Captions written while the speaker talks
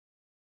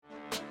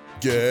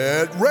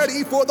Get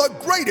ready for the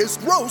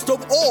greatest roast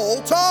of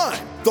all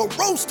time, the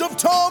Roast of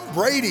Tom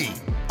Brady,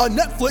 a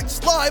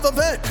Netflix live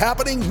event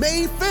happening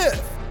May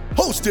 5th.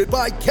 Hosted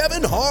by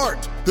Kevin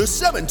Hart, the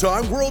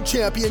 7-time world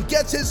champion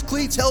gets his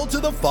cleats held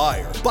to the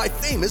fire by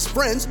famous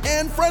friends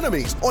and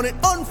frenemies on an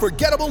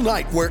unforgettable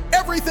night where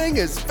everything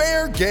is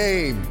fair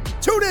game.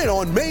 Tune in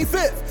on May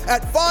 5th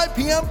at 5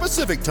 p.m.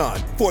 Pacific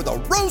time for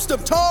the Roast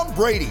of Tom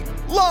Brady,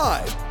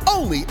 live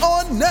only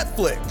on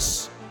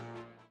Netflix.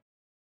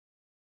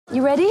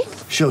 You ready?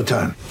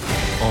 Showtime.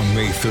 On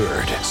May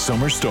 3rd,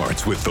 summer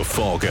starts with The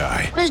Fall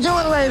Guy. Let's do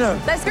it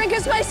later. Let's drink a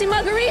spicy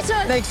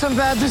margarita. Make some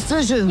bad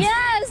decisions.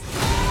 Yes!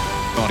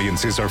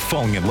 Audiences are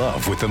falling in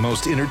love with the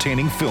most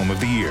entertaining film of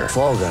the year.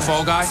 Fall Guy.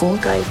 Fall Guy? Fall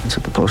Guy. That's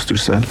what the poster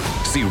said.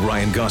 See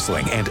Ryan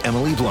Gosling and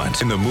Emily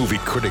Blunt in the movie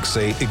critics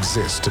say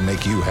exists to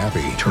make you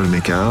happy. Trying to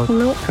make it out?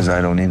 Nope. Because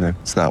I don't either.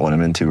 It's not what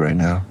I'm into right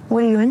now.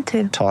 What are you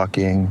into?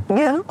 Talking.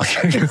 Yeah.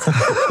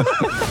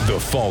 The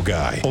Fall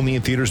Guy. Only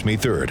in theaters May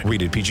 3rd.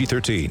 Rated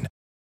PG-13.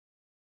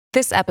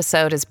 This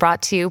episode is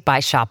brought to you by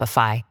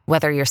Shopify.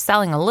 Whether you're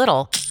selling a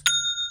little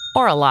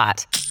or a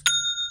lot,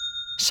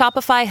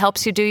 Shopify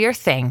helps you do your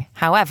thing,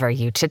 however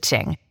you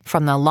cha-ching.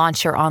 From the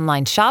launch your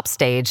online shop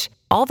stage,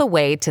 all the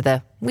way to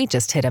the we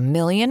just hit 1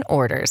 million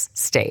orders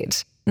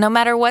stage. No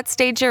matter what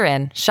stage you're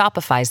in,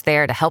 Shopify's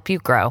there to help you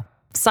grow.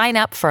 Sign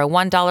up for a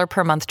 $1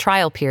 per month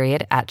trial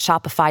period at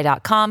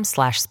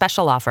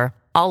shopify.com/special offer,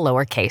 all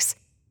lowercase.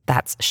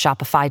 That's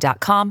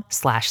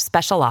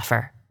shopify.com/special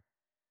offer.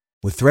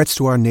 With threats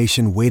to our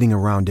nation waiting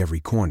around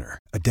every corner,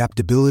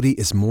 adaptability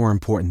is more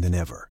important than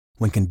ever.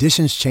 When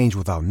conditions change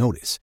without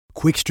notice,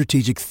 quick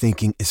strategic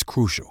thinking is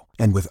crucial.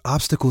 And with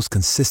obstacles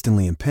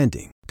consistently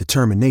impending,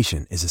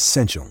 determination is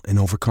essential in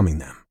overcoming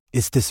them.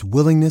 It's this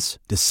willingness,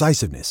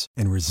 decisiveness,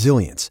 and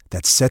resilience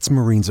that sets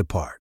Marines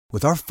apart.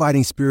 With our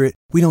fighting spirit,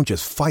 we don't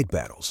just fight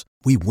battles,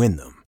 we win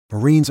them.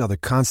 Marines are the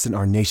constant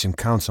our nation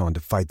counts on to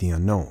fight the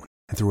unknown.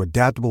 And through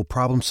adaptable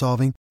problem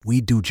solving,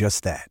 we do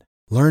just that.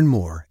 Learn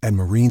more at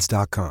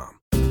marines.com.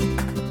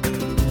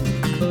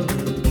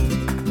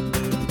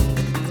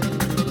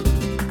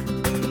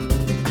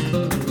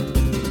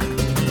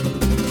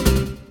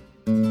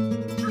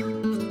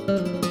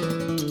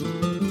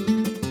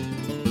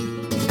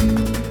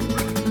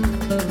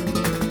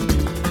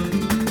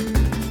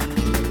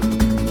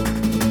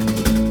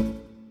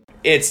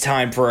 It's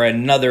time for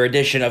another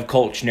edition of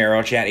Colts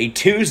Narrow Chat, a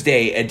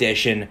Tuesday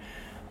edition.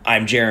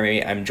 I'm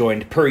Jeremy. I'm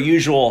joined, per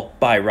usual,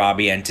 by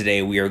Robbie, and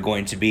today we are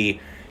going to be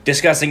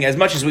discussing as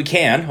much as we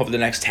can over the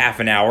next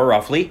half an hour,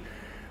 roughly.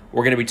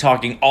 We're going to be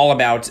talking all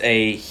about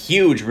a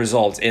huge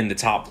result in the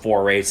top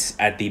 4 race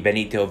at the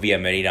Benito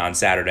Villamarín on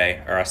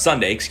Sunday.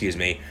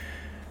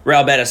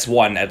 Real Betis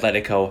 1,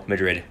 Atletico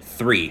Madrid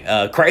 3.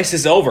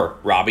 Crisis over,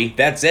 Robbie.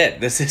 That's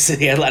it. This is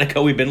the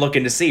Atletico we've been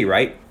looking to see,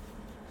 right?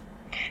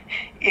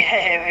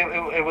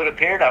 Yeah, it would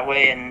appear that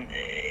way, and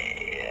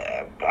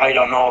I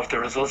don't know if the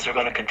results are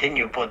going to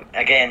continue. But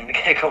again,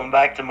 coming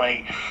back to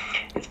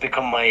it's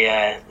become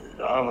my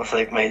almost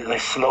like my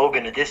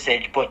slogan at this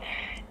stage. But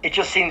it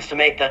just seems to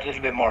make that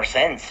little bit more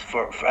sense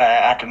for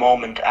at the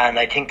moment, and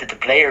I think that the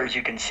players,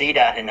 you can see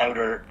that in how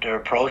they're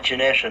approaching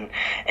it, and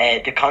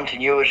the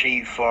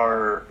continuity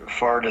for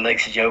the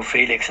likes of João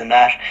Felix and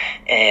that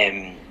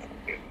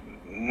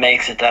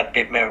makes it that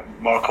bit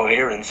more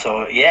coherent.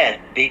 So yeah,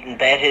 beating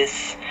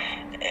Betis.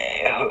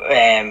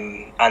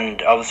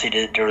 And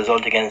obviously the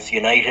result against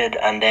United,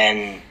 and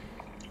then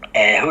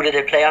who did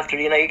they play after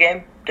the United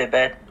game? They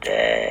bet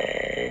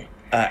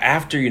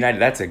after United.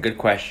 That's a good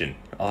question.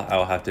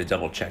 I'll have to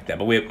double check that.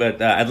 But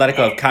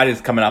Atletico have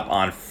Cádiz coming up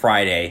on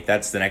Friday.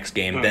 That's the next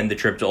game. Then the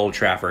trip to Old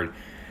Trafford.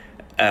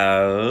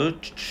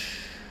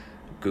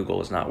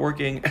 Google is not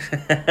working.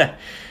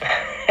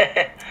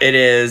 It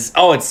is.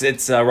 Oh,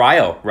 it's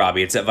Rayo,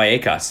 Robbie. It's at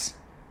Vallecas.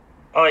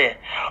 Oh yeah.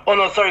 Oh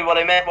no, sorry. What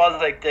I meant was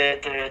like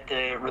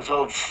the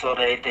results. So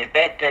they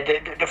bet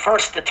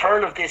the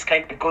turn of this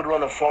kind of good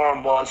run of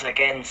form was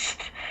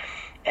against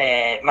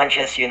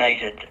Manchester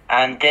United,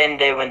 and then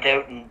they went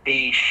out and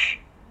beat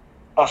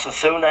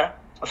Osasuna.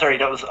 Oh, sorry,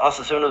 that was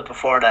Osasuna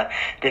before that.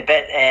 They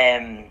bet.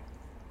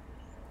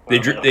 They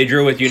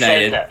drew with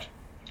United. Celta.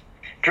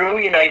 Drew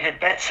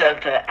United, bet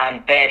Celta,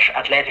 and bet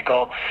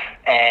Atletico.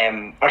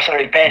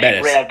 Bet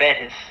Betis. Real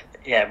Betis.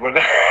 Yeah, we're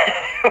going.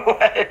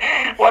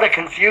 What a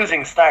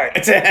confusing start.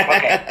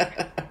 Okay,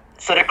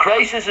 so the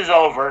crisis is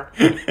over.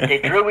 They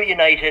drew with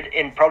United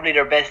in probably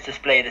their best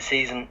display of the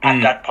season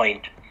at that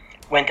point.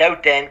 Went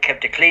out then,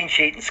 kept a clean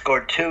sheet, and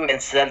scored 2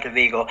 against Celta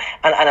Vigo,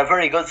 and a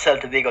very good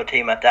Celta Vigo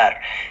team at that,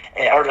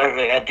 or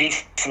a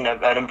decent,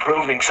 an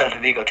improving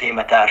Celta Vigo team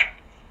at that.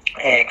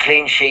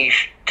 Clean sheet,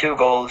 2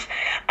 goals,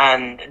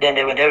 and then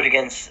they went out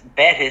against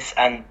Betis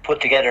and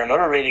put together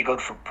another really good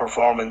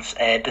performance,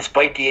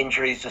 despite the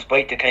injuries,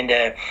 despite the kind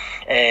of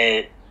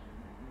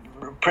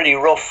pretty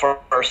rough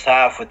first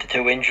half with the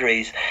 2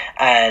 injuries,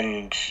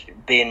 and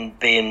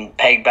being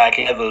pegged back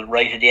level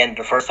right at the end of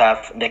the first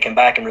half. And they came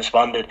back and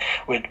responded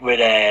with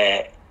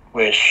a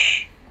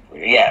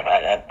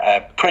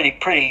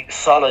pretty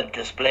solid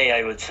display,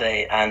 I would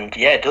say. And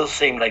yeah, it does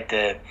seem like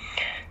the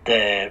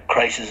the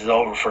crisis is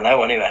over for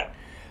now anyway.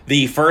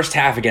 The first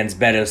half against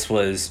Betis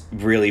was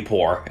really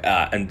poor,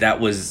 and that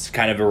was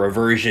kind of a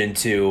reversion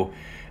to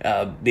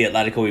the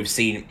Atletico we've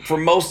seen for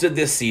most of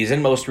this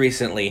season, most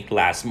recently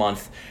last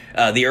month.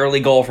 The early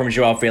goal from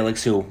Joao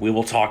Felix, who we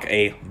will talk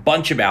a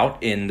bunch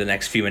about in the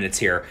next few minutes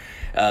here.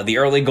 The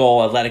early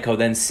goal, Atletico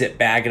then sit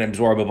back and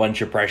absorb a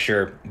bunch of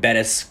pressure.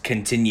 Betis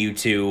continue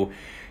to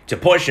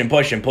push and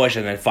push and push,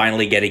 and then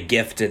finally get a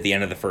gift at the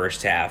end of the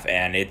first half.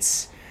 And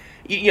it's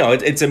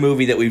a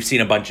movie that we've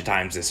seen a bunch of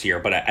times this year,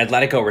 but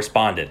Atletico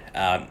responded.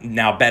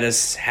 Now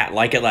Betis,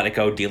 like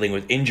Atletico, dealing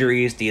with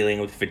injuries, dealing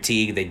with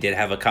fatigue. They did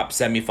have a cup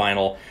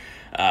semifinal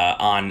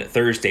on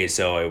Thursday,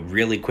 so a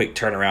really quick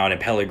turnaround, and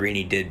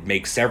Pellegrini did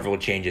make several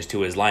changes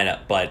to his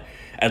lineup, but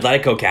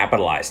Atletico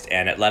capitalized,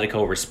 and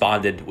Atletico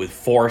responded with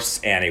force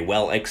and a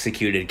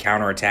well-executed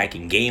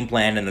counterattacking game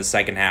plan in the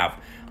second half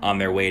on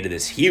their way to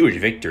this huge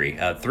victory.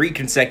 3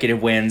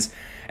 consecutive wins,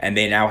 and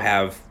they now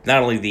have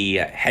not only the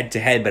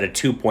head-to-head, but a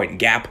 2-point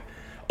gap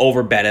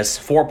over Betis,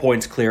 4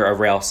 points clear of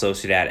Real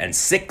Sociedad, and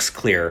 6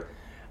 clear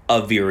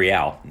of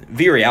Villarreal.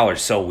 Villarreal are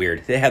so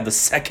weird. They have the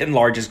second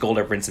largest goal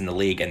difference in the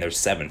league, and they're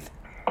 7th.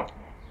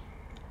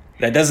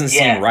 That doesn't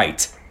seem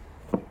right.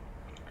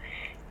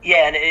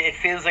 Yeah, and it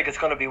feels like it's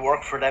going to be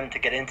work for them to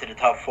get into the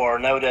top 4.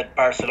 Now that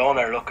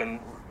Barcelona are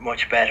looking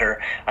much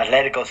better,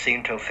 Atletico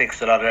seem to have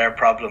fixed a lot of their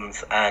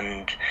problems,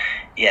 and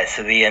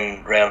Sevilla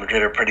and Real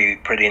Madrid are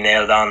pretty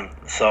nailed on.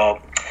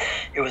 So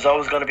it was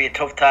always going to be a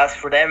tough task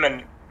for them,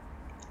 and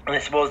I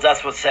suppose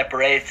that's what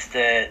separates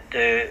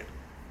the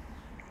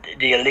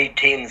elite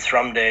teams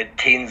from the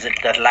teams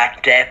that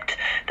lack depth,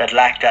 that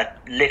lack that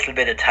little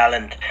bit of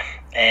talent.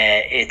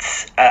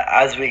 It's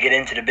as we get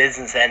into the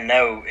business end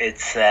now,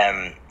 it's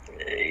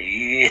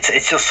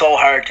just so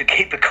hard to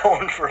keep it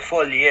going for a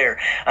full year.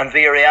 And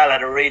Villarreal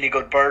had a really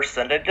good burst,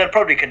 and they'll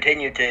probably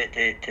continue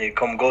to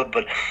come good.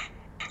 But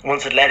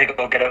once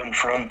Atletico get out in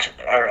front,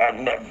 or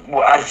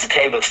as the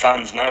table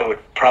stands now, it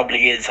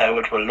probably is how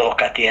it will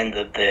look at the end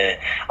of the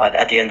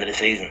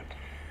season.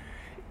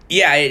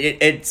 Yeah,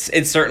 it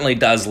certainly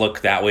does look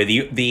that way.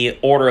 The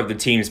order of the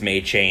teams may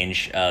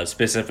change,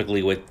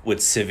 specifically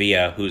with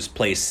Sevilla, whose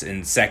place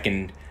in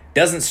second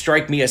doesn't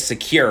strike me as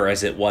secure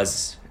as it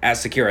was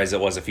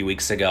a few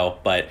weeks ago.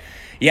 But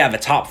yeah, the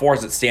top 4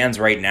 as it stands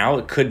right now,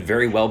 it could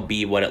very well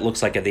be what it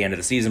looks like at the end of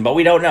the season, but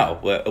we don't know.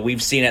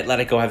 We've seen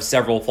Atletico have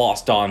several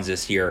false dawns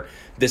this year.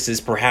 This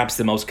is perhaps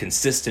the most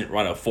consistent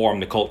run of form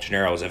the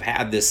Colchoneros have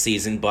had this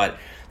season, but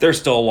there's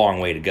still a long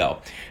way to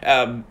go.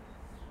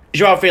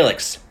 Joao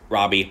Felix,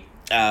 Robbie,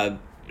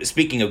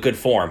 speaking of good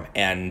form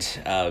and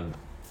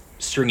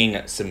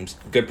stringing some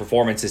good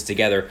performances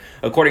together,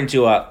 according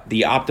to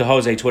the Opta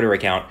Jose Twitter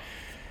account,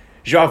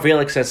 Joao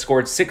Felix has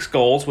scored 6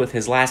 goals with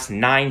his last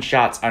 9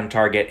 shots on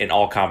target in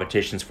all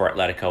competitions for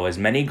Atletico, as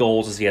many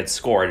goals as he had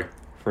scored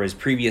for his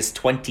previous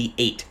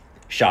 28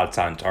 shots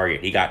on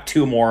target. He got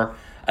 2 more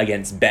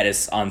against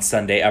Betis on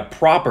Sunday, a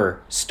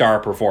proper star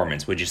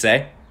performance, would you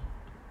say?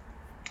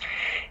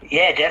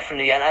 Yeah,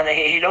 definitely, and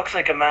he looks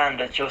like a man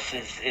that just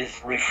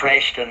is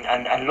refreshed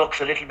and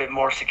looks a little bit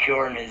more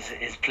secure in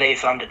his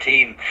place on the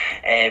team.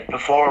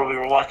 Before we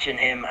were watching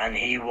him, and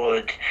he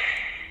was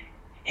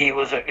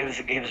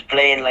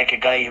playing like a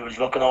guy who was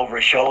looking over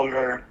his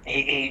shoulder.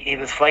 He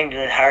was finding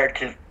it hard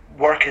to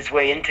work his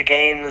way into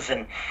games,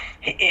 and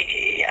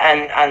he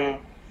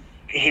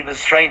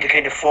was trying to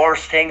kind of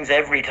force things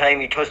every time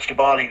he touched the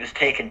ball. He was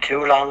taking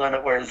too long on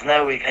it, whereas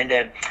now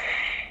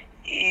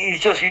he's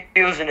just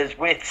using his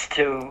wits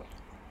and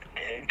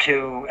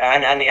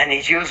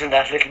he's using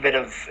that little bit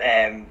of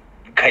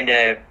kind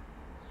of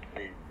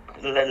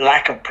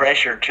lack of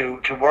pressure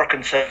to work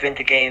himself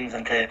into games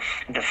and to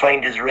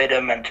find his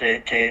rhythm and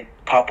to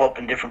pop up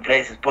in different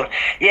places. But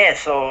yeah,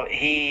 so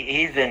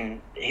he's been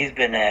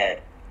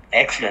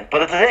excellent.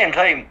 But at the same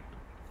time,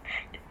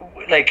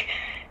 like,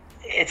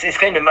 it's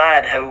kind of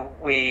mad how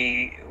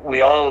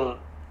we all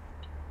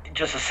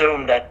just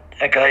assume that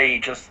a guy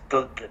just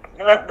not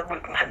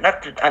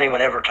that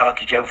anyone ever thought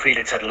that Joao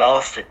Felix had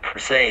lost it per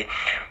se,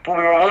 but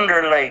we were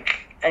wondering,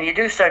 like, and you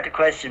do start to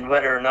question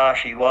whether or not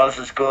he was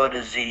as good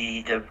as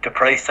the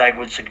price tag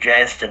would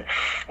suggest, and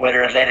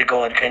whether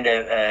Atletico had kind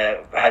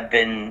of had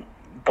been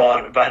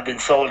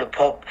sold a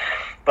pup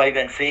by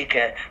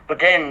Benfica. But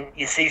then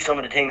you see some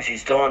of the things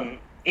he's done,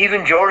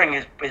 even during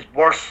his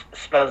worst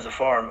spells of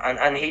form,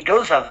 and he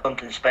does have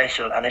something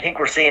special, and I think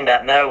we're seeing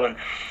that now. And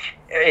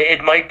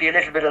it might be a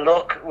little bit of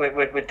luck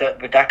with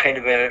that kind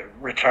of a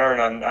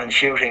return on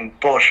shooting,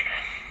 but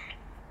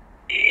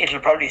it'll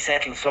probably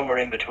settle somewhere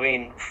in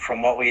between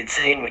from what we had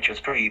seen, which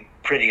was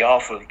pretty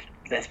awful,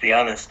 let's be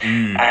honest,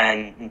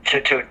 and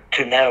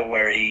to now,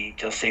 where he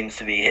just seems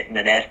to be hitting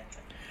the net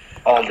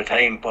all the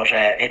time, but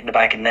hitting the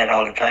back of the net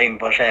all the time.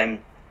 But at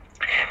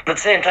the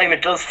same time,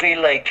 it does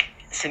feel like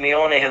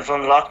Simeone has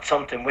unlocked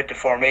something with the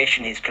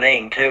formation he's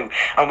playing too.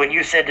 And when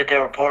you said that they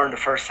were poor in the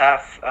first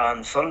half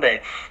on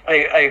Sunday,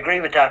 I agree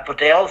with that, but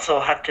they also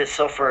had to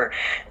suffer.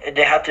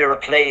 They had to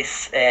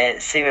replace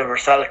Sime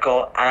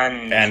Versalco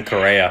and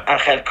Correa,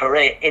 Angel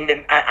Correa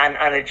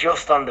and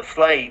adjust on the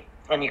fly.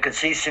 And you could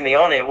see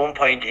Simeone at one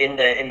point in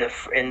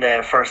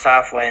the first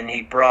half when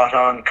he brought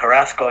on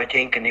Carrasco, I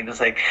think, and he was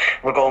like,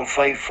 "We're going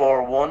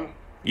 5-4-1."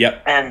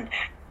 Yep. And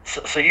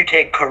so you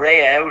take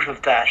Correa out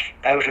of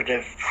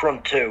the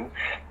front two,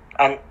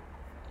 and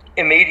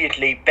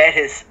immediately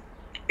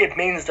it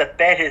means that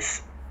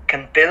Betis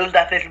can build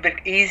that little bit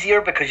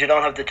easier because you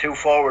don't have the two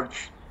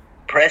forwards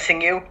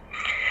pressing you,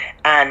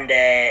 and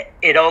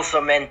it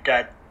also meant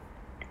that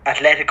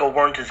Atletico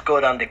weren't as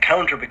good on the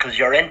counter because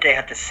Llorente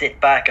had to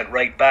sit back at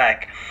right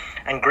back,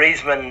 and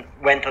Griezmann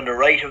went on the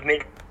right of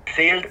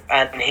midfield,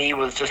 and he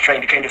was just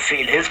trying to kind of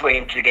feel his way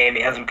into the game.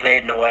 He hasn't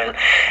played in a while,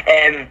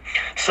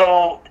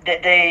 so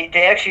they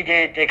actually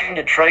did. They kind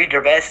of tried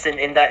their best in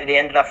the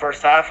end of that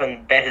first half,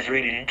 and Betis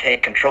really did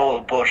take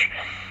control. But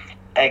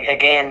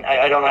again,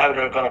 I don't know how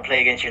they're going to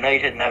play against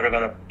United and how they're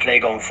going to play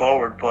going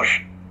forward, but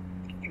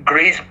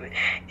Griezmann,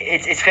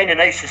 it's kind of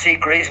nice to see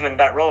Griezmann in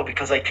that role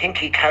because I think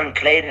he can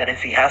play that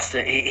if he has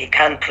to. He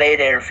can play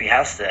there if he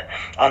has to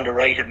on the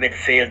right of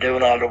midfield,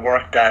 doing all the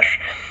work that.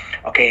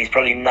 Okay, he's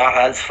probably not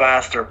as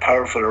fast or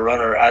powerful a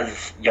runner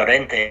as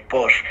Llorente,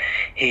 but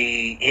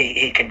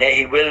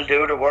he will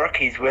do the work.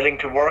 He's willing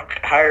to work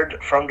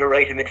hard from the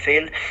right of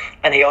midfield,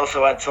 and he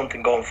also adds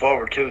something going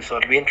forward too. So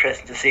it'll be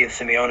interesting to see if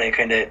Simeone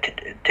kind of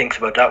thinks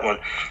about that one.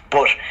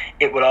 But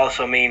it would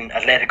also mean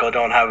Atletico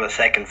don't have a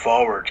second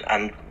forward,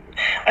 and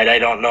I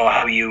don't know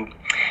how you're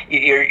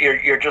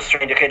just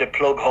trying to kind of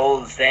plug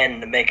holes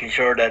then, making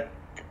sure that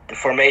the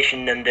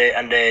formation and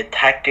the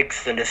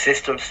tactics and the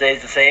system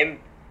stays the same.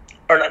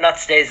 Or not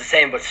stays the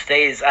same, but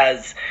stays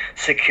as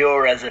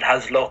secure as it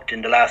has looked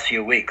in the last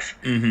few weeks.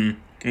 Mm-hmm.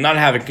 Not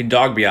having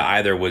Kondogbia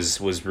either was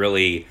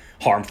really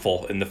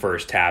harmful in the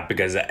first half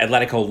because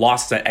Atletico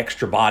lost that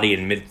extra body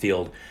in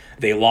midfield.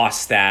 They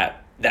lost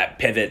that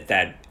pivot,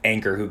 that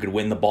anchor who could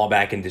win the ball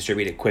back and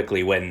distribute it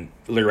quickly when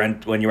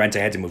Llorente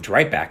had to move to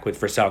right back with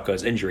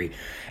Versalco's injury.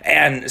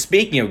 And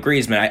speaking of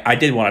Griezmann, I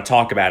did want to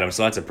talk about him,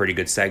 so that's a pretty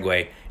good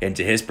segue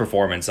into his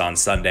performance on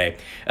Sunday.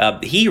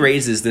 He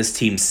raises this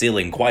team's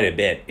ceiling quite a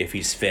bit if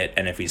he's fit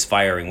and if he's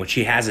firing, which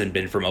he hasn't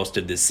been for most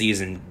of this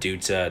season due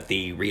to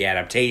the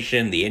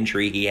readaptation, the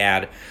injury he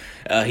had.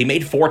 He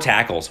made 4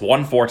 tackles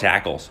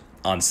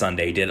on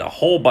Sunday, did a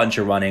whole bunch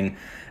of running,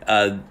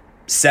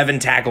 7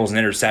 tackles and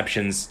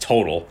interceptions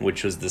total,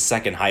 which was the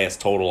second highest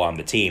total on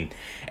the team.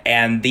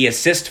 And the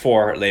assist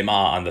for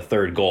Lemar on the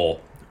third goal,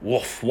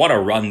 woof, what a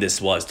run this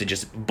was to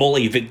just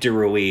bully Victor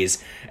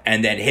Ruiz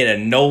and then hit a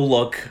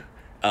no-look,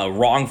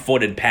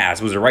 wrong-footed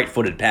pass. It was a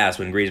right-footed pass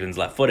when Griezmann's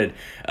left-footed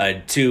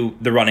to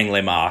the running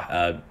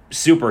Lemar.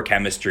 Super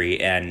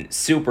chemistry and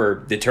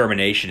super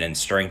determination and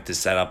strength to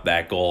set up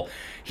that goal.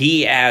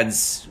 He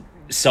adds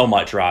so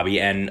much,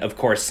 Robbie, and of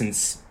course,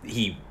 since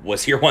he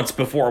was here once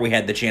before, we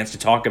had the chance to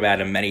talk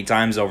about him many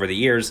times over the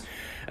years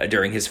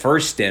during his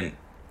first stint,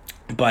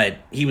 but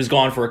he was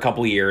gone for a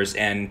couple of years,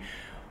 and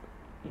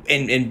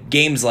in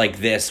games like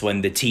this,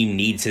 when the team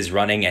needs his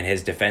running and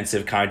his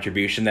defensive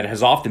contribution that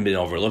has often been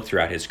overlooked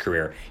throughout his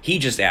career, he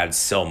just adds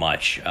so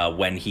much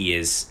when he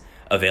is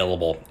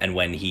available and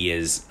when he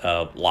is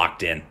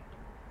locked in.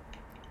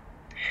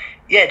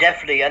 Yeah,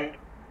 definitely,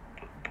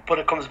 but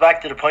it comes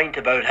back to the point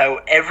about how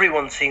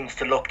everyone seems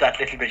to look that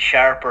little bit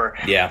sharper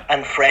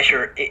and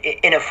fresher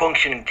in a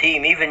functioning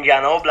team. Even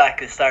Jan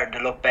Oblak is starting to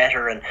look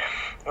better, and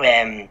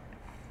the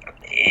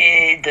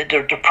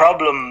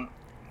problem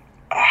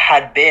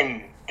had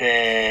been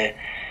the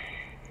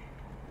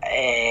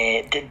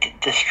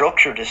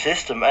structure, the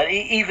system, and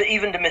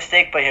even the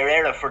mistake by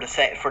Herrera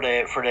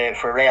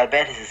for Real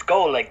Betis'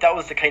 goal. Like, that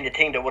was the kind of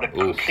thing that would have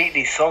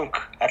completely sunk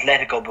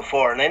Atletico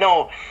before. And I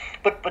know,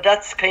 but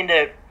that's kind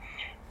of.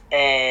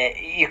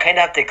 You kind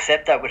of have to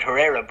accept that with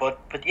Herrera, but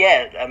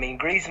yeah, I mean,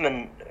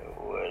 Griezmann,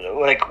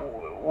 like,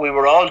 we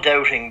were all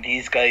doubting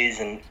these guys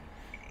and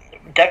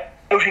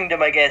doubting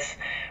them, I guess.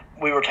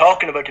 We were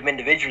talking about them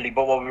individually,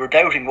 but what we were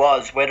doubting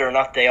was whether or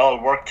not they all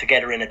worked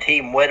together in a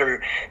team,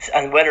 whether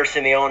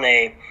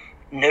Simeone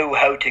knew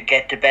how to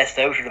get the best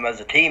out of them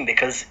as a team,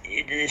 because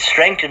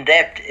strength and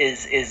depth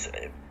is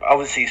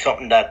obviously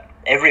something that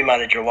every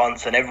manager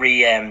wants and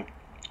every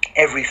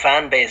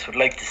fan base would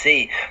like to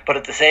see, but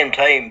at the same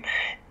time,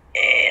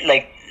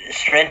 like,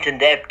 strength and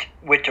depth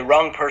with the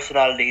wrong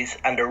personalities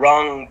and the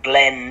wrong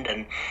blend,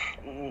 and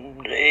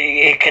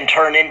it can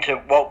turn into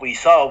what we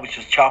saw, which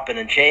was chopping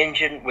and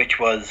changing, which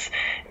was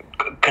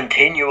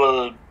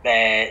continual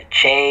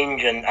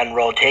change and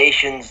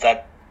rotations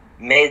that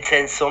made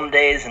sense some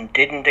days and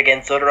didn't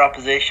against other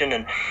opposition.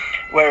 And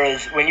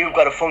whereas when you've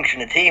got to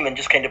function a team and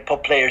just kind of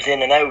put players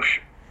in and out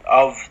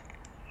of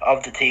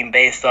the team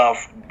based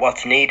off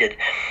what's needed,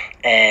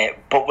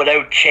 but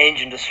without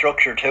changing the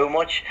structure too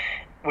much,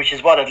 which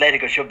is what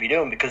Atletico should be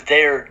doing, because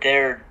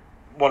they're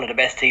one of the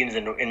best teams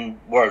in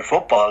world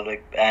football,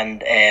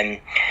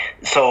 and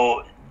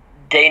so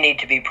they need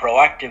to be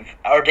proactive,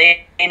 or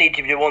they need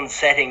to be the ones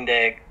setting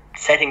the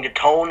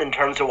tone in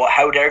terms of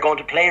how they're going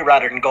to play,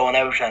 rather than going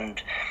out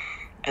and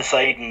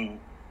deciding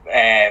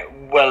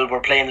well,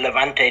 we're playing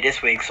Levante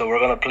this week, so we're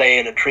going to play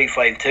in a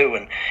 3-5-2,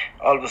 and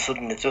all of a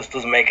sudden it just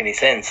doesn't make any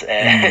sense. So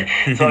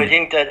I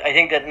think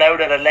that now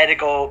that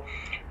Atletico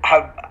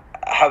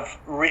have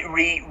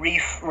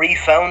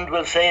refound,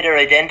 we'll say, their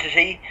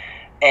identity,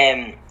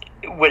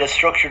 with a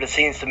structure that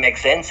seems to make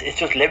sense, it's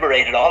just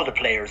liberated all the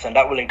players, and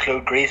that will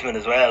include Griezmann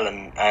as well,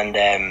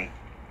 and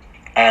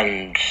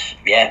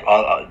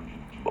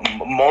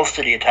most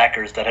of the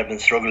attackers that have been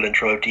struggling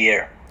throughout the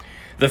year.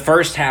 The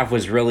first half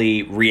was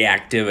really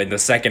reactive, and the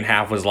second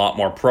half was a lot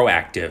more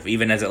proactive.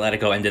 Even as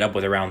Atletico ended up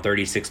with around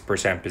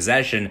 36%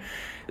 possession,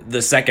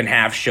 the second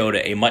half showed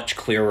a much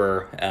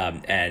clearer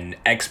and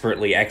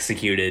expertly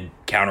executed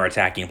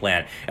counterattacking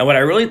plan. And what I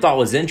really thought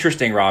was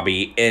interesting,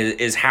 Robbie,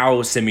 is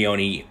how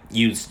Simeone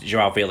used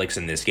Joao Felix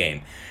in this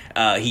game.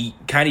 He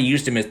kind of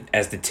used him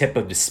as the tip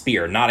of the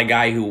spear, not a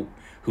guy who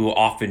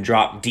often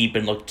dropped deep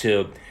and looked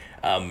to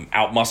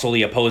outmuscle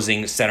the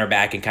opposing center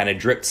back and kind of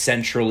drip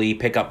centrally,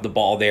 pick up the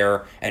ball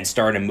there, and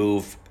start a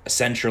move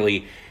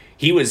centrally.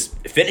 He was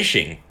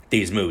finishing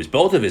these moves.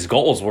 Both of his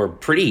goals were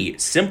pretty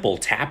simple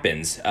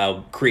tap-ins,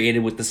 created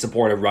with the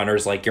support of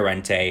runners like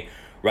Llorente,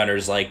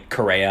 runners like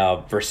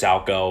Correa,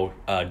 Versalco,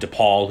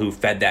 DePaul, who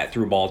fed that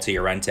through ball to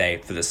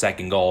Llorente for the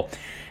second goal.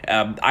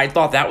 I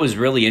thought that was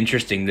really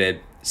interesting that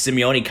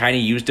Simeone kind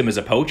of used him as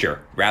a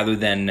poacher rather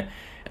than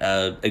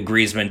a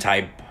Griezmann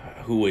type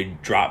who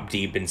would drop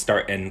deep and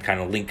start and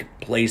kind of link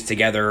plays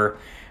together,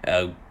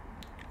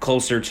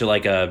 closer to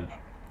like a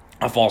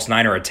false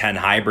 9 or a 10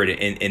 hybrid.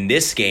 In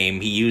this game,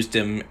 he used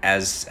him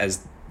as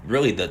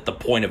really the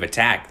point of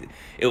attack.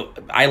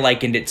 I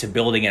likened it to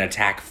building an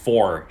attack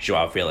for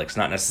Joao Felix,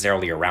 not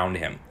necessarily around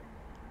him.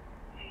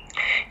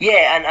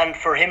 Yeah, and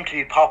for him to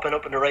be popping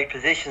up in the right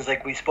positions,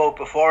 like we spoke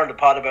before in the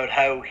pod about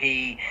how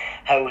he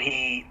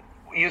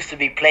used to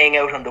be playing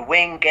out on the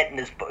wing, getting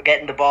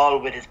the ball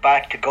with his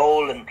back to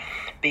goal and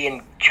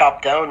being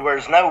chopped down,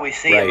 whereas now we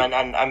see him, and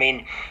I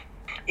mean,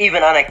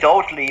 even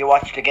anecdotally, you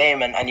watch the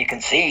game and you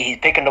can see he's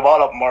picking the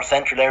ball up in more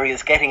central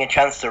areas, getting a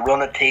chance to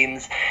run at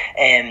teams,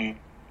 and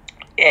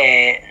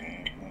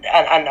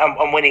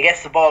when he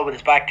gets the ball with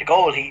his back to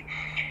goal, he's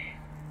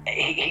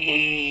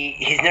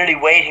nearly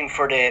waiting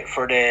for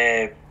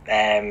the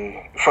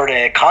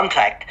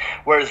contact,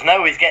 whereas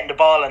now he's getting the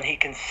ball and he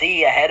can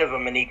see ahead of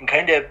him and he can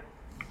kind of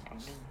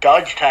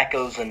dodge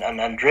tackles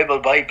and dribble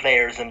by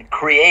players and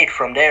create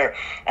from there.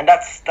 And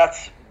that's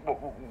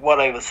what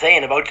I was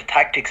saying about the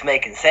tactics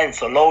making sense.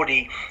 So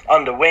Lodi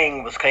on the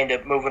wing was kind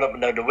of moving up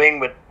and down the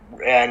wing,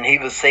 and he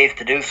was safe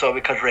to do so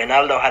because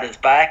Ronaldo had his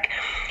back.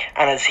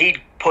 And as he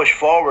pushed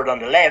forward on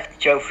the left,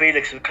 Joao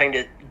Felix would kind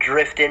of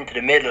drift into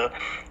the middle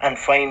and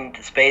find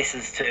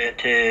spaces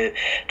to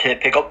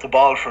pick up the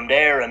ball from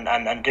there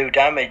and do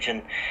damage.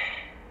 And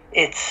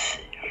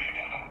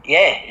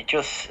it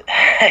just,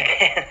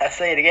 again, I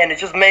say it again, it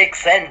just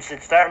makes sense.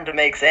 It's starting to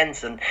make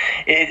sense, and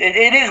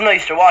it is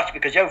nice to watch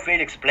because Joao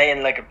Felix is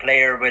playing like a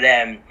player with,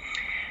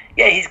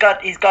 he's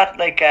got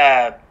like,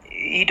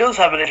 he does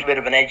have a little bit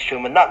of an edge to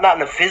him, and not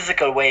in a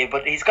physical way,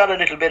 but he's got a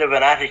little bit of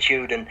an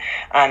attitude, and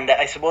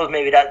I suppose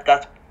maybe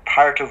that's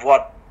part of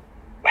what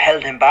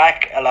held him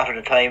back a lot of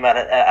the time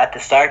at the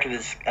start of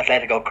his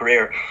Atletico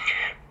career.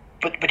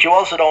 But you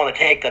also don't want to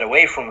take that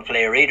away from a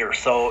player either.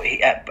 So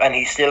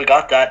he's still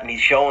got that, and he's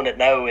showing it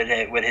now with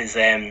his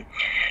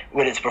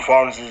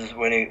performances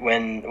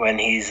when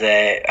he's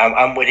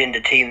I'm within the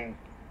team,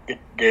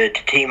 the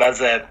team as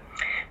a,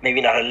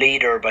 maybe not a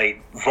leader by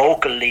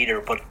vocal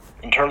leader, but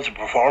in terms of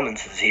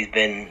performances,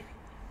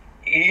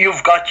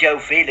 you've got Joao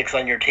Felix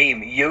on your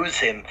team. Use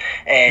him,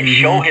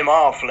 show him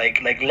off,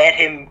 like let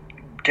him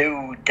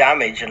do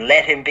damage and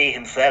let him be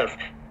himself.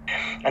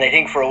 And I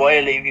think for a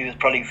while he was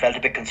probably felt a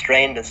bit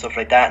constrained and stuff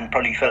like that, and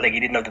probably felt like he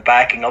didn't have the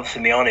backing of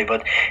Simeone.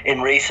 But in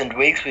recent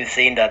weeks we've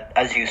seen that,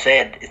 as you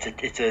said,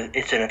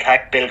 it's an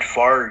attack built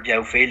for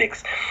Joao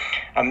Felix,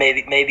 and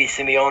maybe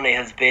Simeone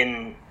has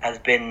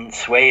been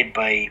swayed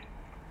by,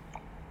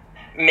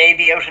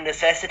 maybe out of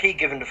necessity,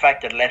 given the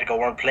fact that Atletico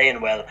weren't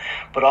playing well,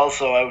 but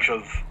also out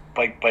of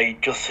by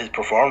just his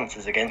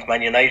performances against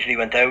Man United. He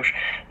went out,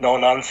 no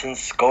nonsense,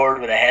 scored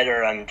with a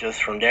header, and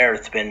just from there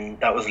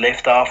that was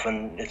lift off,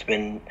 and it's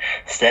been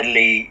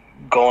steadily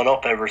going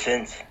up ever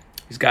since.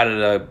 He's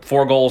got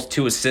 4 goals,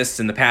 2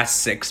 assists in the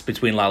past 6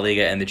 between La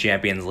Liga and the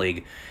Champions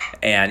League.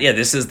 And yeah,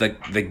 this is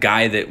the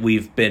guy that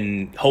we've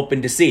been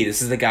hoping to see.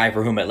 This is the guy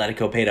for whom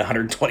Atletico paid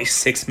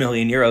 126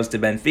 million euros to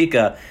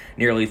Benfica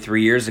nearly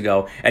 3 years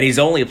ago. And he's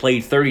only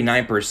played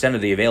 39%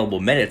 of the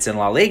available minutes in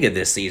La Liga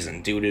this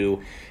season due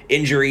to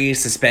injury,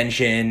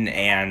 suspension,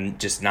 and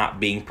just not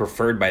being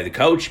preferred by the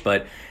coach.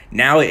 But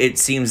now it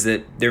seems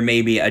that there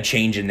may be a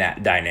change in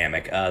that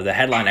dynamic. The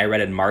headline I read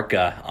in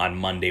Marca on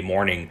Monday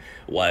morning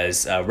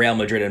was Real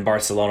Madrid and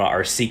Barcelona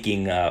are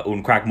seeking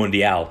un crack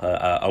mundial,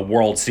 a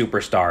world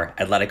superstar.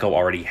 Atletico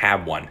already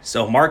have one.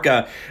 So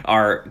Marca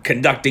are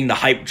conducting the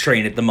hype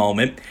train at the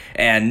moment,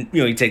 and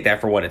you take that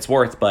for what it's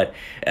worth. But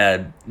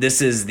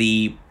this is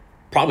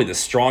probably the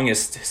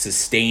strongest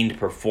sustained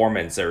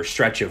performance or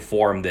stretch of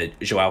form that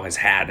Joao has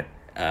had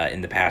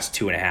in the past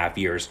 2.5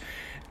 years.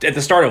 at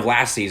the start of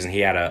last season, he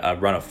had a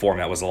run of form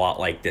that was a lot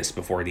like this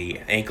before the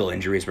ankle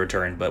injuries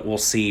returned, but we'll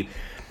see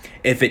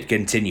if it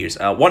continues.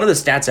 One of the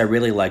stats I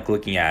really like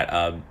looking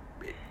at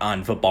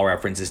on Football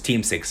Reference is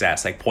team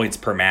success, like points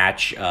per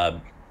match,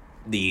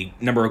 the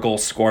number of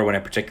goals scored when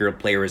a particular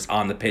player is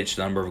on the pitch,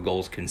 the number of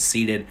goals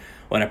conceded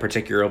when a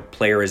particular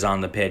player is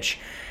on the pitch.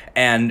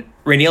 And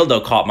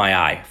Reinildo caught my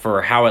eye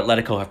for how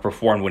Atletico have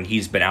performed when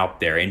he's been out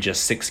there in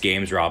just 6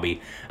 games,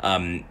 Robbie.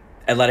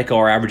 Atletico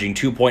are averaging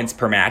 2 points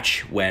per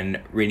match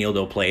when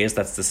Reinildo plays.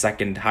 That's the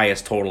second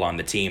highest total on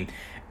the team.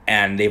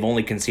 And they've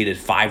only conceded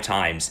 5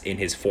 times in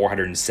his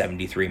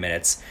 473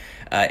 minutes.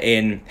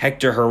 In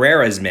Hector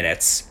Herrera's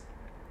minutes,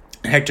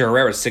 Hector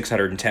Herrera's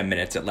 610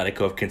 minutes,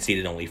 Atletico have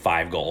conceded only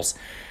 5 goals.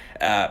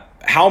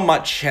 How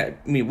much,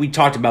 we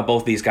talked about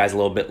both these guys a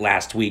little bit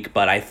last week,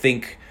 but I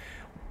think,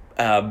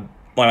 and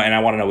I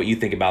want to know what you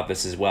think about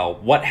this as well.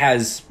 What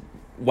have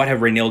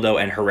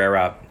Reinildo and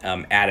Herrera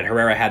added?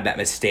 Herrera had that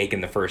mistake in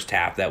the first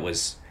half that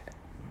was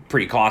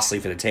pretty costly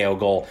for the Teo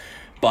goal,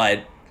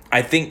 but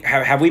I think,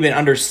 have we been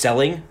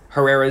underselling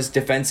Herrera's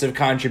defensive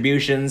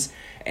contributions,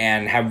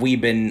 and have we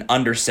been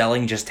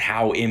underselling just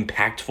how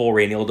impactful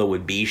Reinildo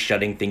would be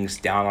shutting things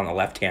down on the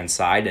left-hand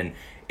side and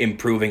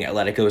improving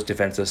Atletico's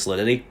defensive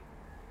solidity?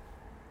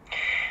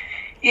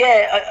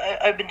 Yeah,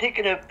 I've been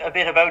thinking a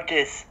bit about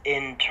this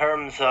in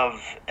terms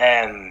of,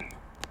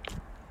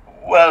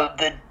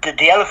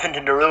 the elephant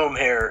in the room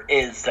here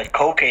is that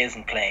Koke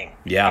isn't playing.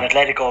 Yeah. And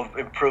Atletico have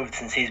improved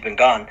since he's been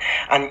gone.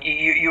 And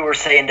you were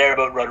saying there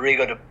about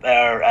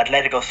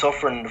Atletico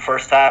suffering in the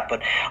first half,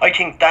 but I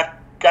think that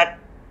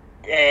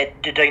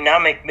the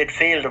dynamic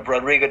midfield of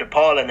Rodrigo de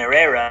Paul and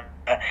Herrera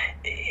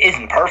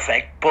isn't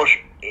perfect, but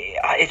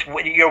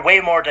you're way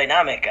more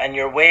dynamic and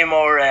you're way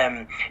more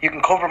you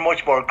can cover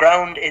much more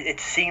ground. It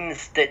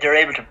seems that they're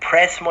able to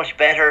press much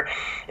better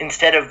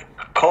instead of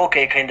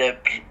Koke kind of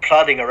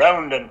plodding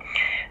around, and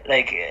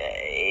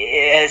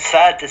it's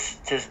sad to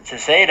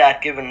say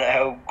that given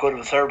how good of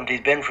a servant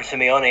he's been for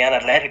Simeone and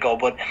Atletico,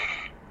 but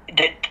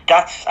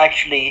that's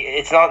actually,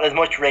 it's not as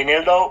much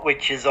Reinildo,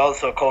 which is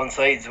also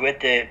coincides with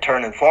the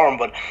turn in form,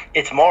 but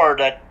it's more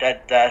that the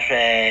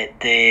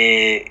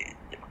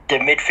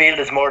midfield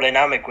is more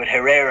dynamic with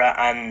Herrera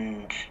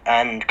and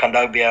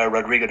Kondogbia,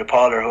 Rodrigo de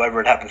Paul, or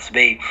whoever it happens to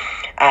be,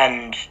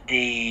 and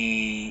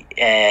they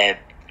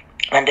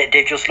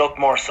just look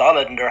more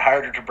solid and they're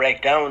harder to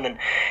break down, and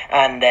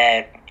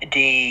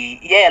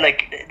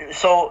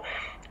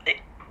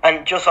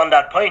just on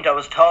that point, I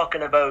was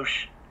talking about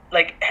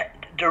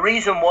the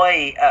reason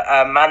why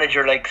a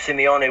manager like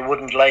Simeone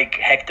wouldn't like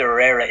Hector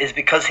Herrera is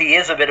because he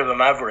is a bit of a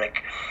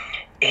maverick.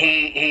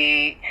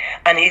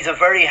 He's a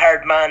very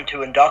hard man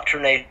to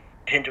indoctrinate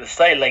into a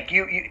style. Like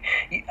you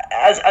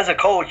as a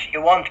coach,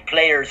 you want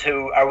players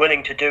who are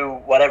willing to do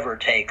whatever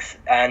it takes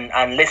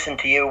and listen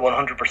to you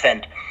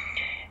 100%.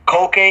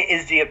 Koke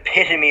is the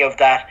epitome of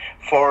that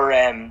for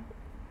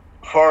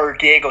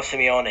Diego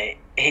Simeone.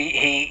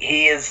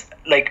 He is,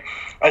 like,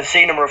 I've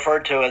seen him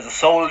referred to as a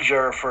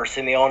soldier for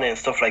Simeone and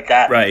stuff like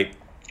that. Right.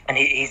 And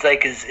he's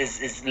like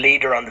his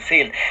leader on the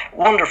field.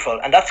 Wonderful,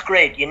 and that's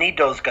great. You need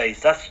those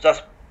guys. That's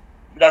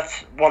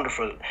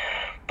wonderful.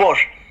 But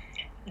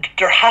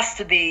there has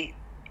to be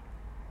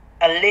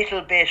a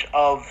little bit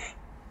of,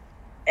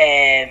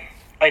 I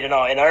don't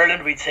know, in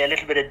Ireland we'd say a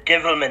little bit of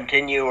devilment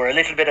in you, or a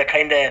little bit of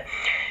kind of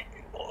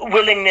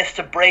willingness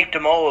to break the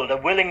mold, a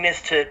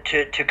willingness to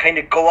kind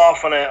of go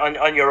off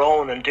on your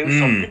own and do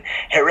something.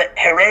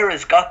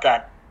 Herrera's got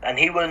that, and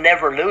he will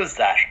never lose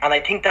that. And I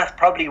think that's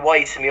probably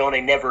why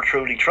Simeone never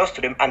truly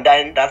trusted him. And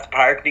then that's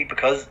partly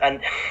because, and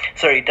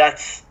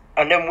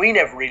then we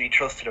never really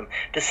trusted him.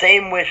 The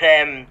same with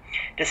a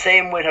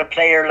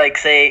player like,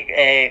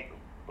 say,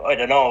 I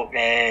don't know,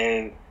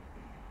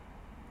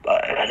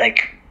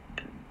 like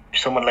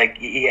someone like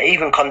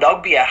even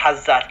Kondogbia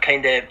has that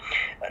kind of,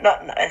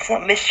 it's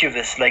not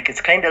mischievous, like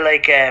it's kind of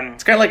like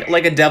it's kind of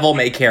like a devil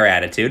may care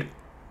attitude.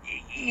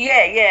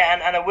 Yeah,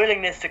 and a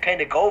willingness to kind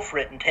of go for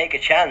it and take a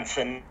chance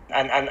and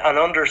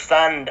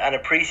understand and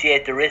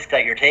appreciate the risk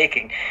that you're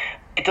taking.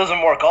 It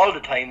doesn't work all the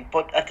time,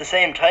 but at the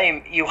same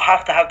time, you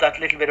have to have that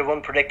little bit of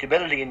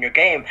unpredictability in your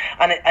game,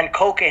 and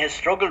Koke has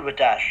struggled with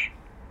that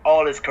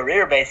all his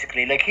career,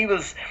 basically. Like he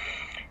was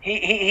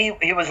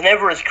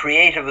never as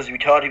creative as we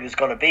thought he was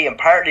going to be, and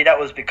partly that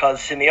was because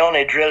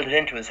Simeone drilled it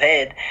into his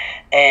head,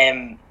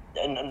 and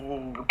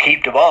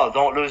keep the ball,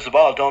 don't lose the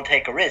ball, don't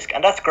take a risk,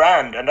 and that's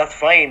grand and that's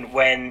fine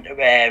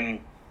when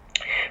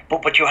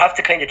but you have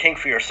to kind of think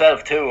for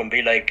yourself too and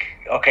be like,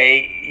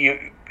 okay,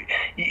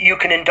 you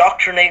can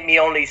indoctrinate me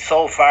only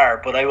so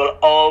far, but I will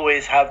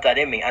always have that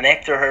in me. And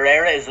Hector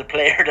Herrera is a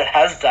player that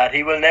has that.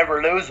 He will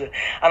never lose it,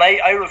 and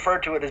I refer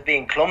to it as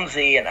being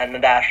clumsy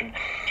and that,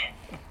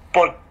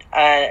 but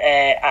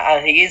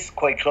and he is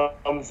quite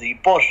clumsy,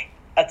 but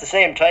at the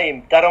same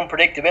time that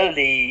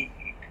unpredictability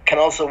can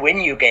also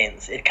win you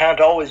games. It can't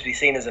always be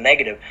seen as a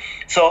negative.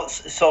 So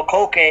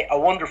Koke, a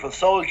wonderful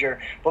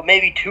soldier, but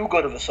maybe too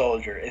good of a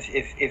soldier,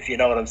 if you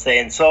know what I'm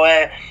saying. So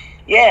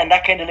and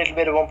that kind of little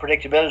bit of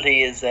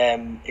unpredictability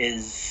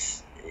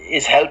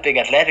is helping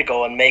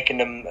Atletico and making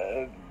them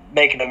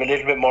a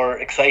little bit more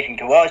exciting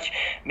to watch,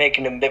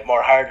 making them a bit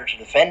more harder to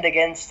defend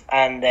against,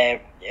 and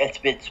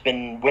it's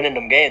been winning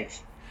them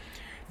games.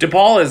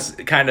 DePaul is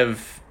kind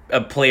of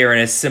a player in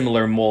a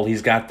similar mold.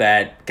 He's got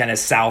that kind of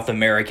South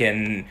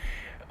American,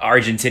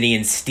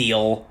 Argentinian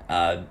steel,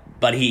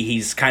 but he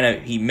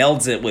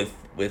melds it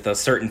with a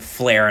certain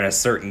flair and a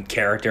certain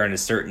character and a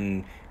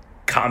certain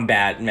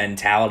combat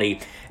mentality.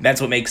 And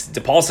that's what makes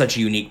DePaul such a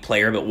unique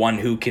player, but one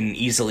who can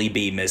easily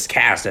be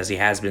miscast, as he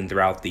has been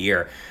throughout the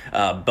year.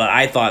 But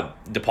I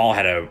thought DePaul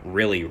had a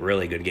really,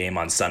 really good game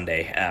on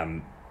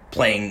Sunday,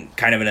 playing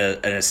kind of in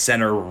a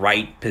center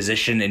right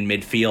position in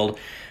midfield.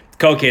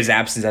 Koke's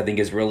absence, I think,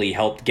 has really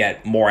helped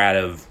get more out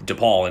of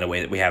DePaul in a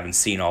way that we haven't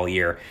seen all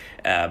year.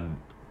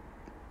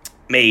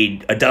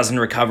 Made a dozen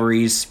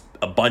recoveries,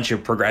 a bunch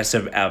of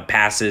progressive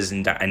passes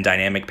and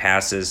dynamic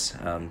passes.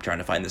 Trying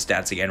to find the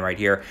stats again right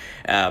here.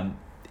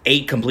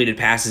 8 completed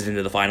passes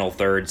into the final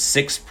third,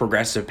 6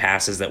 progressive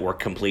passes that were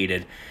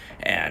completed,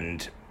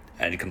 and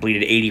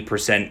completed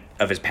 80%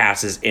 of his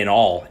passes in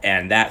all.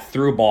 And that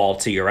through ball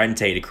to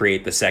Llorente to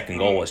create the second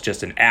goal was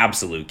just an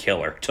absolute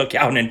killer. Took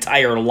out an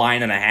entire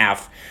line and a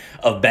half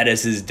of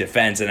Betis'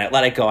 defense. And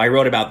Atletico, I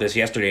wrote about this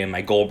yesterday in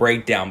my goal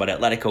breakdown, but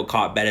Atletico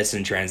caught Betis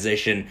in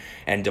transition,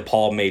 and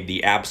DePaul made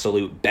the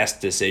absolute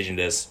best decision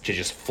to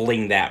just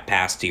fling that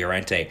pass to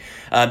Llorente.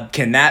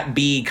 Can that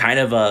be kind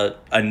of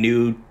a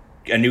new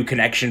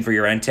connection for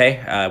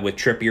Llorente with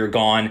Trippier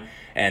gone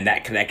and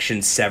that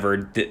connection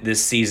severed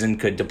this season?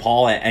 Could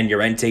DePaul and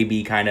Llorente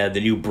be kind of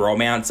the new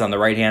bromance on the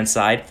right-hand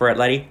side for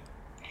Atleti?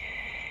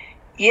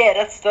 Yeah,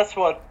 that's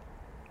what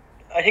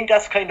I think.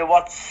 That's kind of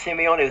what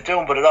Simeone is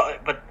doing,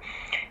 but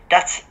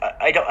that's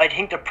I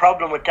think the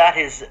problem with that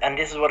is, and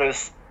this is what I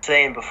was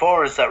saying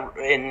before, is that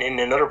in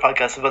another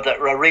podcast, about that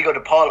Rodrigo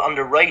DePaul on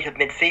the right of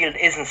midfield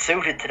isn't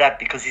suited to that,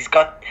 because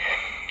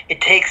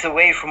it takes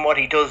away from what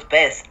he does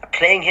best.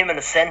 Playing him in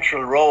a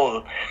central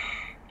role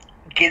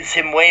gives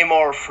him way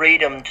more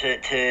freedom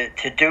to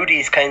do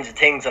these kinds of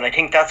things, and I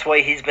think that's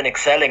why he's been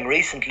excelling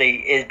recently,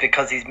 is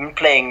because he's been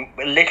playing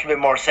a little bit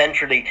more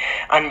centrally.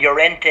 And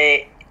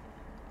Llorente,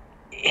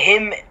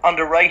 him on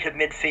the right of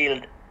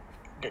midfield,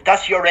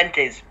 that's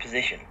Llorente's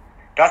position.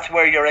 That's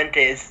where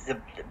Llorente is the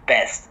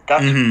best.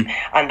 And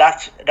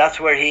that's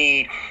where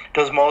he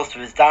does most of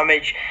his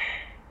damage.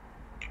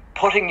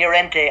 Putting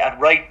Llorente at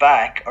right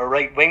back or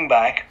right wing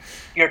back,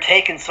 you're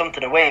taking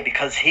something away,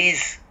 because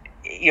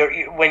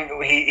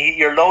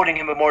you're loading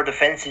him with more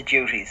defensive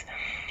duties.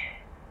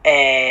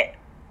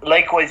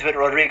 Likewise with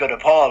Rodrigo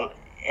DePaul.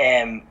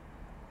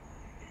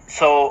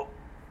 So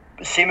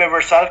Sime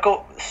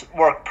Vrsaljko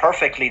worked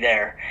perfectly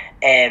there,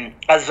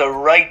 as a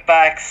right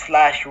back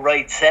 /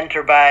 right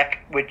centre back,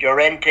 with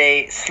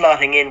Llorente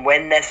slotting in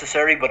when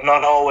necessary, but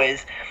not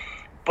always,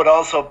 but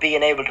also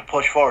being able to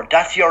push forward.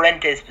 That's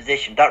Llorente's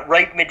position, that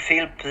right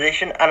midfield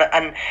position,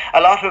 and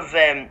a lot of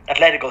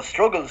Atletico's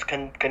struggles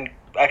can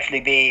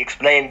actually be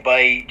explained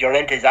by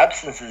Llorente's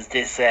absences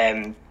this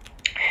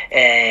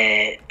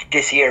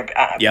year,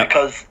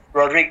 because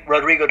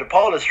Rodrigo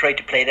DePaul has tried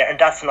to play there, and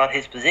that's not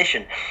his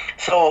position.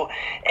 So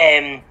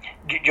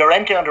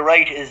Llorente on the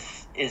right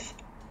is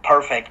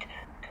perfect.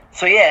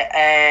 So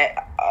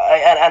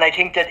and I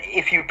think that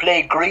if you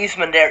play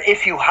Griezmann there,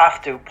 if you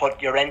have to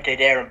put Llorente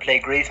there and play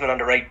Griezmann on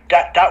the right,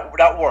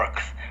 that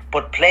works.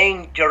 But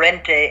playing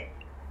Llorente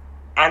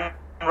and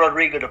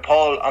Rodrigo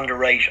DePaul on the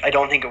right, I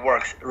don't think it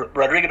works.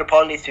 Rodrigo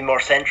DePaul needs to be more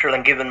central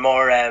and given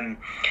more,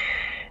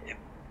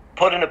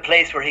 put in a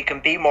place where he can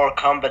be more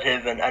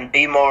combative and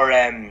be more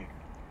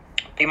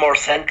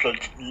central,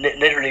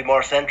 literally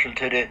more central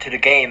to the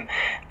game,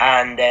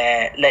 and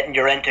letting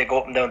Llorente go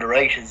up and down the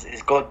right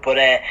is good. But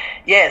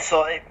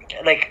so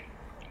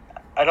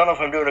I don't know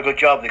if I'm doing a good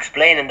job of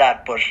explaining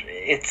that, but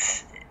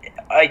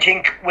I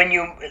think when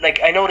you,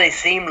 I know they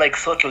seem like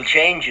subtle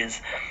changes,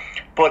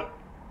 but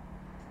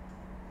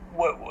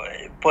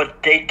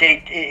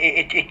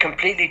it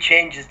completely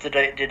changes the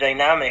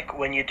dynamic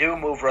when you do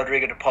move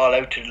Rodrigo DePaul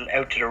out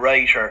to the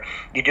right, or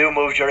you do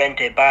move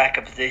Llorente back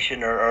a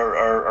position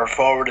or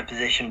forward a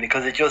position,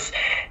 because it just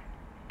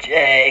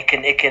it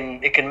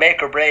can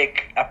make or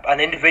break an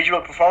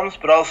individual performance,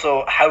 but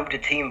also how the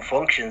team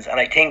functions. And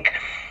I think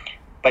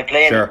by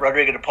playing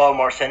Rodrigo DePaul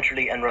more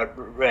centrally and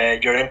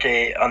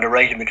Llorente on the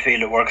right of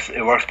midfield, it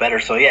works better.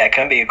 So yeah, it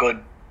can be a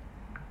good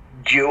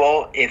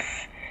duo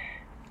if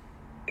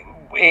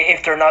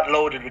they're not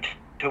loaded with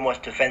too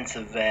much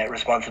defensive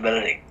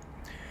responsibility.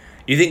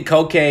 You think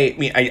Koke? I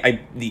mean,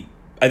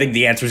 I think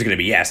the answer is going to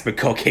be yes, but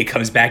Koke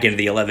comes back into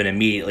the 11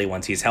 immediately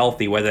once he's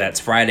healthy. Whether that's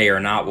Friday or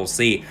not, we'll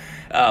see.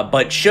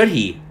 But should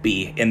he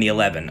be in the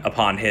 11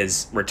 upon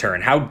his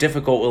return? How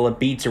difficult will it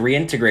be to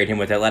reintegrate him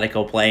with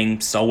Atletico playing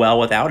so well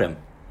without him?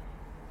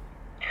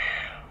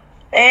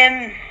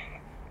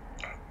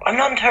 I'm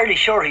not entirely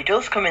sure he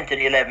does come into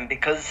the 11,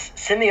 because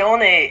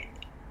Simeone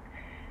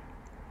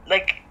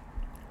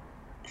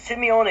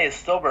is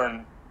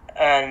stubborn,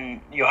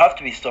 and you have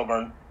to be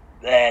stubborn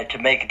to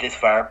make it this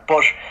far.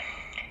 But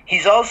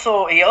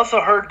he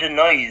also heard the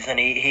noise, and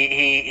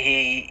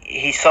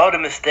he saw the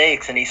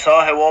mistakes, and he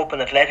saw how open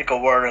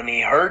Atletico were, and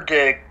he heard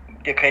the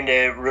kind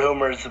of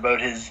rumours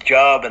about his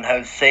job and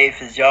how safe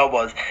his job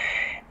was.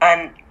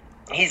 And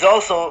he's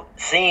also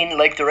seen,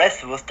 like the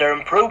rest of us, their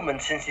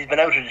improvement since he's been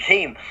out of the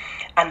team.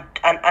 And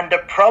the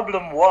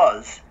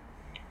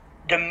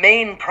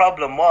main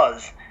problem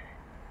was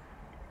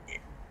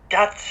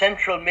that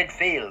central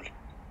midfield.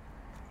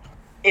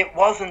 It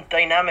wasn't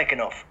dynamic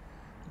enough.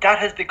 That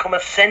has become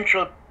a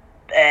central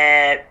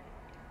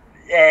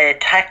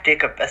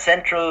tactic, a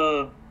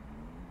central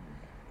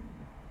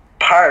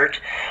part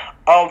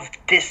of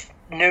this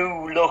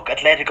new look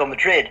Atletico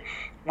Madrid,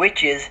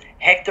 which is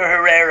Hector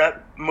Herrera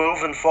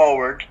moving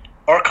forward,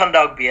 or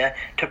Kondogbia,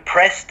 to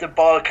press the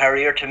ball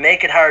carrier to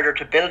make it harder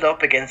to build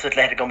up against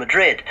Atletico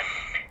Madrid.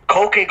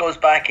 Koke goes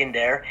back in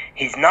there.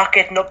 He's not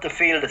getting up the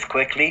field as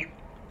quickly.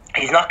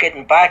 He's not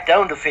getting back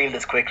down the field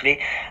as quickly,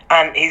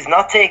 and he's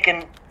not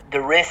taking the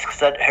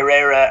risks that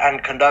Herrera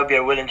and Kondogbia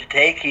are willing to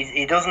take. He's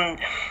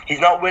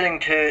not willing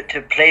to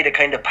play the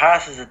kind of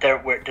passes that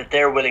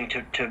they're willing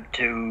to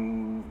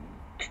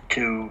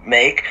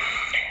make.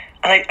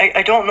 And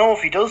I don't know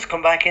if he does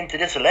come back into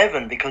this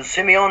 11, because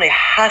Simeone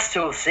has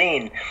to have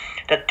seen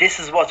that this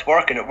is what's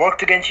working. It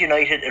worked against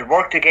United. It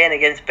worked again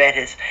against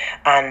Betis,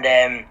 and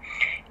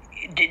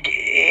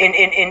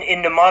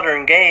in the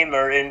modern game,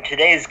 or in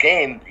today's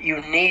game,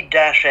 you need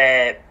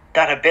that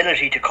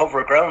ability to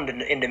cover ground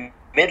in the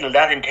middle,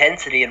 that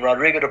intensity, and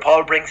Rodrigo de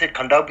Paul brings it,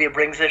 Kondogbia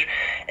brings it,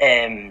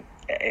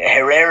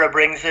 Herrera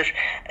brings it.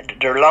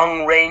 They're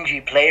long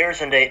rangey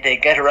players, and they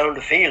get around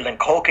the field, and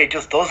Koke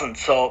just doesn't.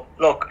 So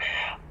look,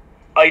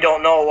 I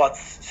don't know what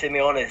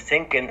Simeone is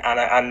thinking,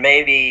 and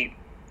maybe,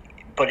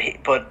 but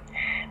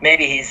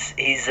maybe he's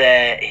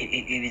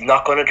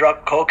not going to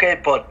drop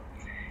Koke, but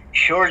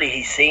surely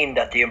he's seen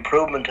that the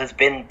improvement has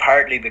been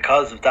partly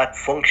because of that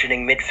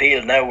functioning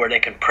midfield now, where they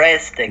can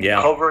press, they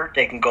can cover,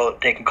 they can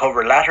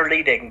cover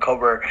laterally, they can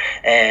cover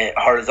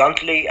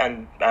horizontally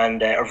and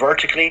or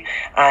vertically,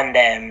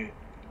 and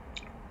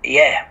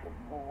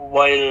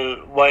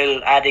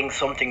while adding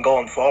something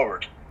going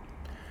forward.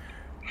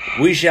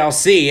 We shall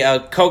see.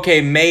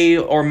 Koke may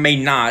or may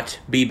not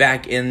be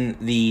back in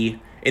the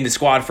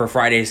squad for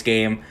Friday's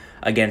game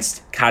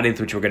against Cadiz,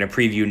 which we're going to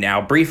preview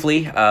now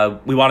briefly.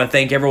 We want to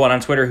thank everyone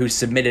on Twitter who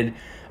submitted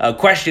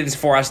questions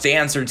for us to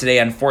answer today.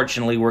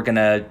 Unfortunately, we're going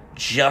to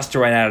just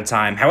run out of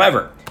time.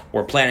 However,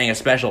 we're planning a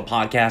special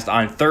podcast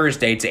on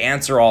Thursday to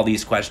answer all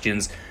these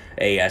questions,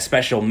 a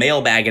special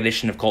mailbag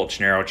edition of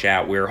Colchonero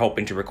Chat. We're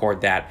hoping to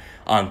record that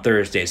on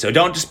Thursday, so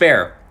don't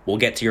despair. We'll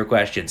get to your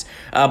questions.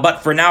 But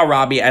for now,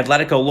 Robbie,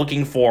 Atletico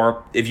looking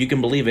for, if you can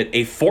believe it,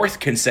 a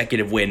fourth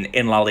consecutive win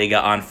in La Liga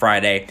on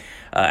Friday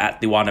at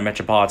the Wanda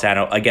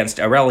Metropolitano against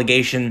a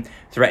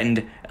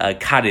relegation-threatened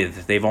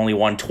Cadiz. They've only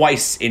won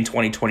twice in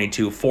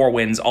 2022, 4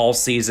 wins all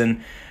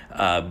season.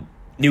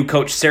 New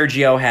coach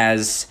Sergio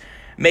has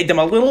made them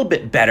a little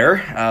bit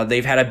better.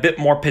 They've had a bit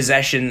more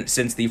possession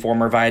since the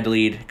former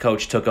Valladolid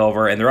coach took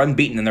over, and they're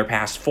unbeaten in their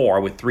past 4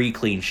 with 3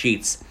 clean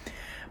sheets.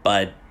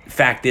 But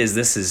fact is,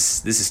 this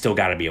is still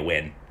got to be a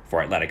win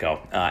for Atletico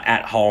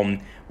at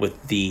home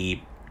with the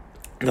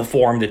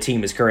form the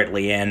team is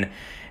currently in.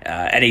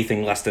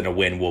 Anything less than a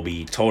win will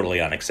be totally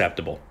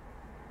unacceptable.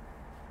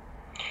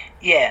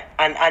 Yeah,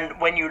 and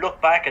when you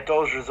look back at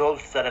those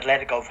results that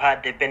Atletico have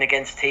had, they've been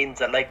against teams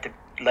that like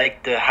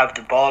to have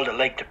the ball, that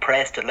like to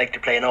press, that like to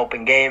play an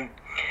open game.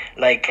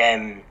 Like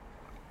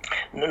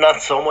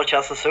not so much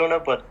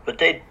Osasuna, but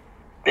they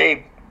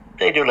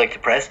do like to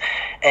press.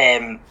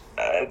 Man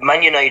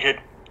United,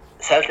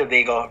 Celta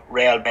Vigo,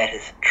 Real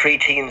Betis, 3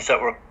 teams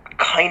that were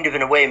kind of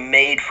in a way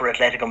made for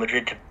Atletico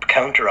Madrid to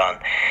counter on.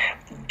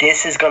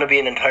 This is going to be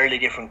an entirely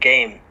different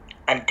game,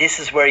 and this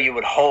is where you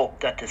would hope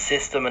that the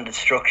system and the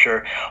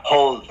structure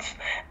holds,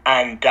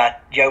 and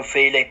that João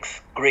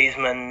Felix,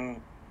 Griezmann,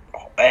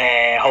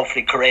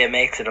 hopefully Correa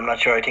makes it. I'm not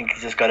sure. I think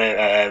he's just got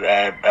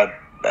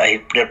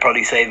they'll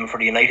probably save him for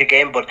the United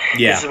game, but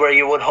this is where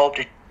you would hope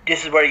that.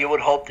 This is where you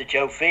would hope that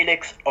João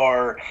Felix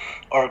or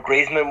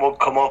Griezmann would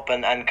come up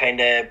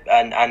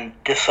and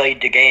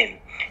decide the game,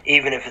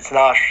 even if it's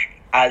not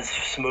as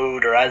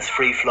smooth or as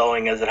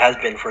free-flowing as it has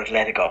been for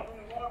Atletico.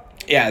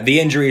 Yeah,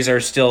 the injuries are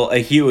still a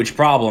huge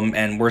problem,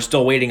 and we're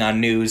still waiting on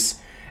news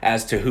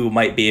as to who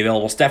might be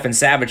available. Stefan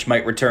Savic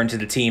might return to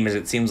the team, as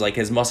it seems like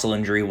his muscle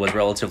injury was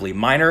relatively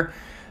minor.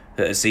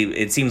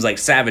 It seems like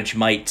Savic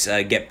might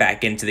get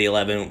back into the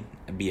 11,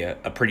 be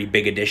a pretty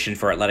big addition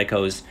for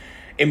Atletico's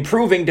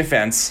improving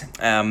defense.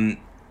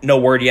 No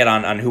word yet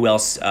on who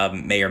else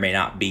may or may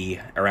not be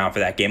around for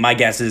that game. My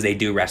guess is they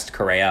do rest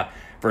Correa.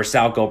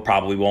 Versalco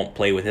probably won't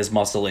play with his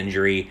muscle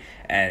injury,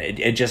 and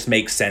it just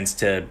makes sense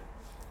to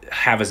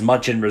have as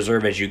much in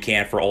reserve as you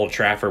can for Old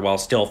Trafford while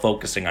still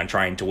focusing on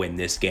trying to win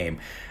this game.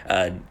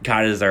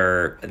 Cadiz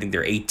are, I think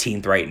they're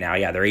 18th right now.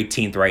 Yeah, they're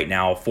 18th right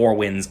now, 4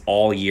 wins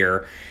all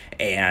year.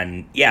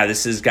 And yeah,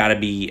 this has got to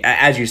be,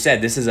 as you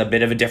said, this is a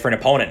bit of a different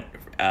opponent.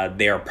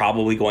 They are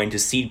probably going to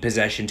cede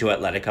possession to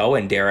Atletico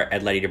and dare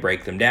Atleti to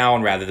break them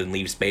down rather than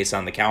leave space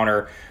on the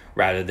counter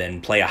rather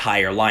than play a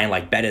higher line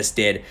like Betis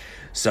did.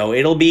 So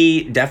it'll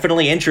be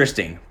definitely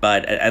interesting,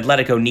 but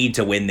Atletico need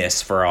to win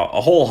this for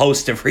a whole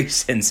host of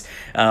reasons.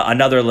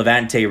 Another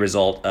Levante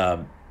result,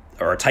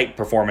 or a tight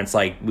performance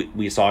like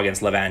we saw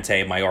against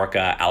Levante,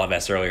 Mallorca,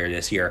 Alaves earlier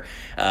this year.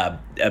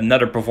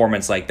 Another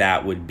performance like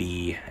that would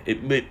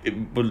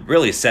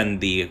really send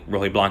the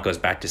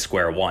Rojiblancos back to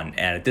square one.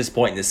 And at this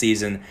point in the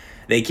season,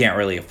 they can't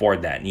really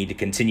afford that. You need to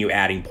continue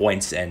adding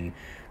points and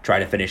try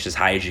to finish as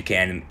high as you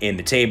can in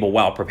the table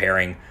while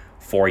preparing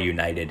for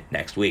United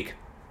next week.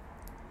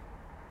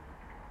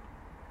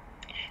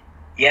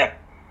 Yeah.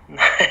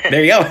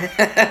 There you go.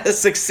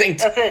 Succinct.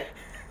 That's it.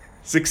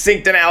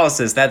 Succinct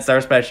analysis. That's our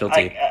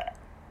specialty.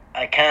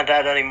 I can't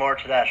add any more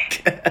to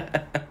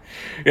that.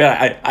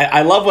 Yeah,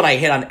 I love when I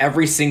hit on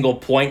every single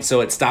point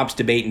so it stops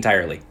debate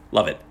entirely.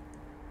 Love it.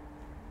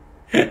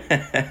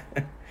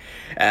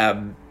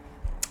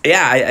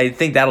 Yeah, I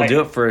think that'll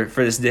do it for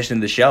this edition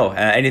of the show.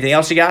 Anything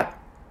else you got?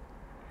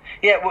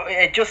 Yeah, well,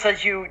 just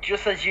as you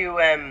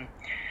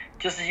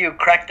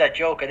cracked that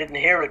joke, I didn't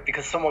hear it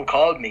because someone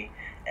called me.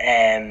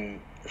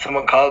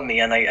 Someone called me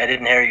and I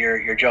didn't hear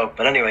your joke.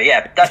 But anyway,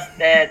 yeah, that's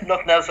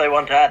nothing else I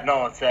want to add.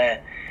 No, it's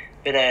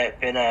been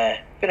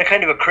a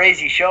kind of a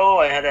crazy show.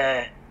 I had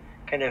a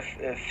kind of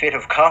a fit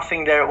of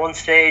coughing there at one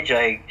stage.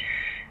 I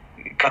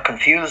got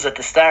confused at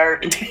the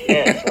start.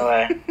 Yeah,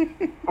 so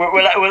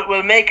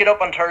we'll make it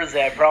up on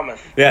Thursday, I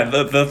promise. Yeah,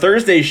 the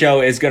Thursday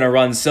show is going to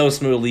run so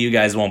smoothly you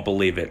guys won't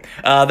believe it.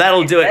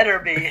 That'll do it. Better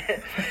be.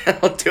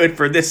 That'll do it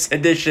for this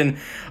edition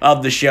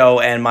of the show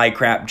and my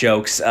crap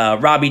jokes.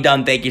 Robbie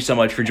Dunn, thank you so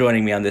much for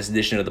joining me on this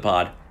edition of the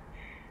pod.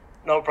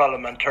 No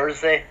problem. On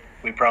Thursday,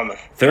 we promise.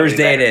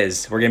 Thursday it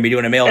is. We're going to be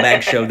doing a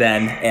mailbag show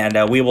then,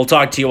 and we will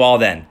talk to you all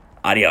then.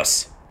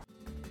 Adios.